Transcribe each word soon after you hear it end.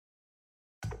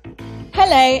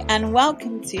Hello and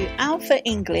welcome to Alpha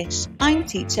English. I'm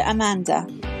teacher Amanda.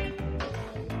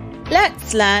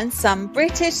 Let's learn some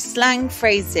British slang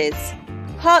phrases.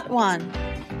 Part 1.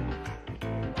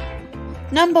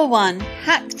 Number 1.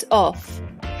 Hacked off.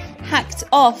 Hacked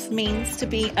off means to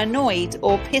be annoyed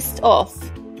or pissed off.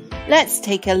 Let's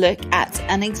take a look at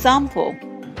an example.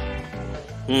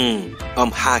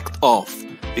 I'm hacked off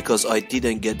because I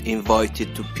didn't get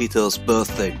invited to Peter's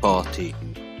birthday party.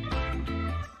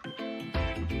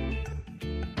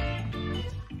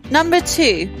 Number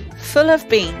 2. Full of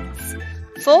beans.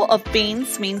 Full of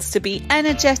beans means to be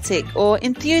energetic or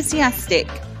enthusiastic.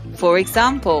 For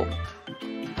example,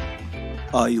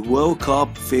 I woke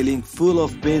up feeling full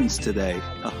of beans today.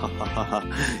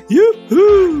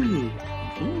 Yoo-hoo!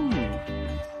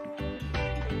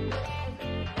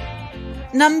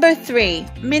 Number 3.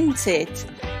 Minted.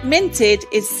 Minted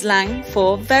is slang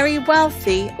for very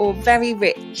wealthy or very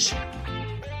rich.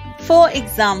 For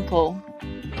example,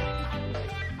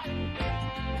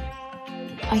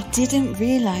 I didn't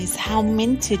realize how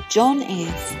minted John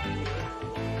is.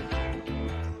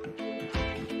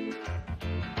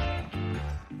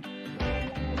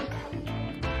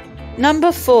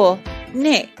 Number 4.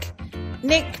 Nick.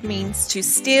 Nick means to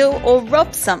steal or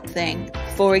rob something.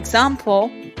 For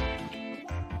example,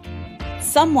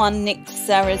 someone nicked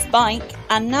Sarah's bike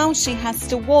and now she has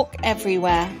to walk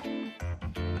everywhere.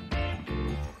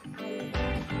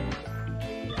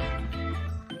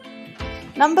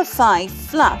 Number 5.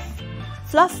 Fluff.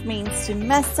 Fluff means to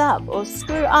mess up or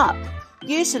screw up,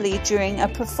 usually during a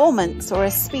performance or a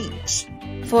speech.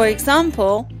 For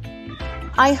example,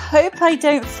 I hope I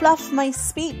don't fluff my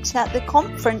speech at the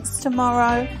conference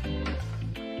tomorrow.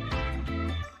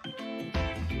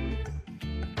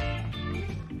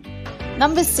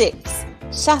 Number 6.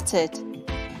 Shattered.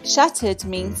 Shattered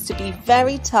means to be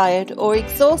very tired or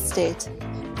exhausted.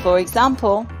 For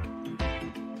example,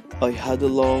 I had a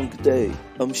long day.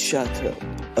 I'm shattered.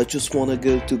 I just want to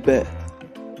go to bed.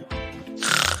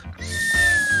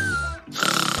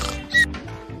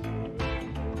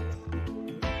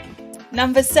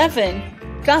 Number 7.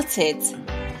 Gutted.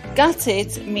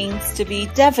 Gutted means to be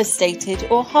devastated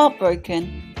or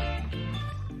heartbroken.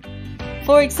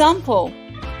 For example,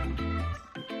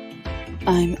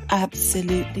 I'm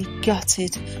absolutely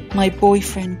gutted. My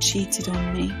boyfriend cheated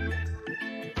on me.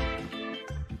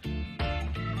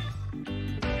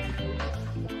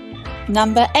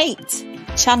 Number 8.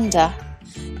 Chunder.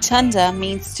 Chunder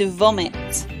means to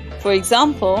vomit. For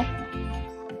example,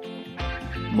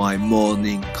 My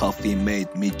morning coffee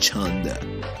made me chunder.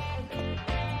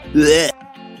 Blech.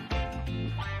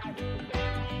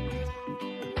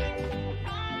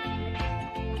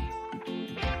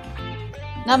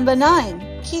 Number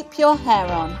 9. Keep your hair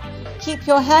on. Keep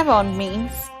your hair on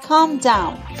means calm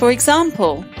down. For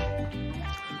example,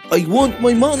 I want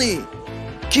my money.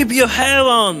 Keep your hair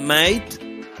on, mate.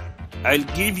 I'll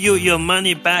give you your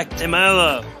money back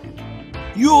tomorrow.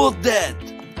 You're dead.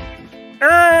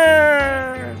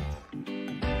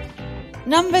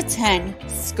 Number 10.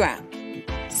 Scrap.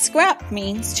 Scrap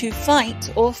means to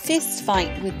fight or fist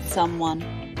fight with someone.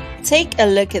 Take a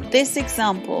look at this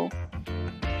example.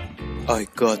 I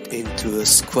got into a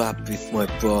scrap with my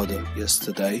brother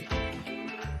yesterday.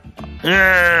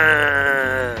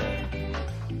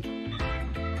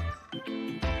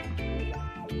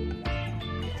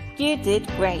 You did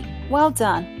great. Well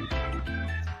done.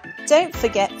 Don't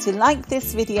forget to like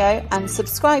this video and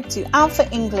subscribe to Alpha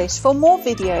English for more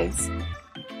videos.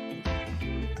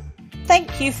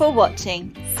 Thank you for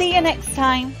watching. See you next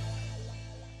time.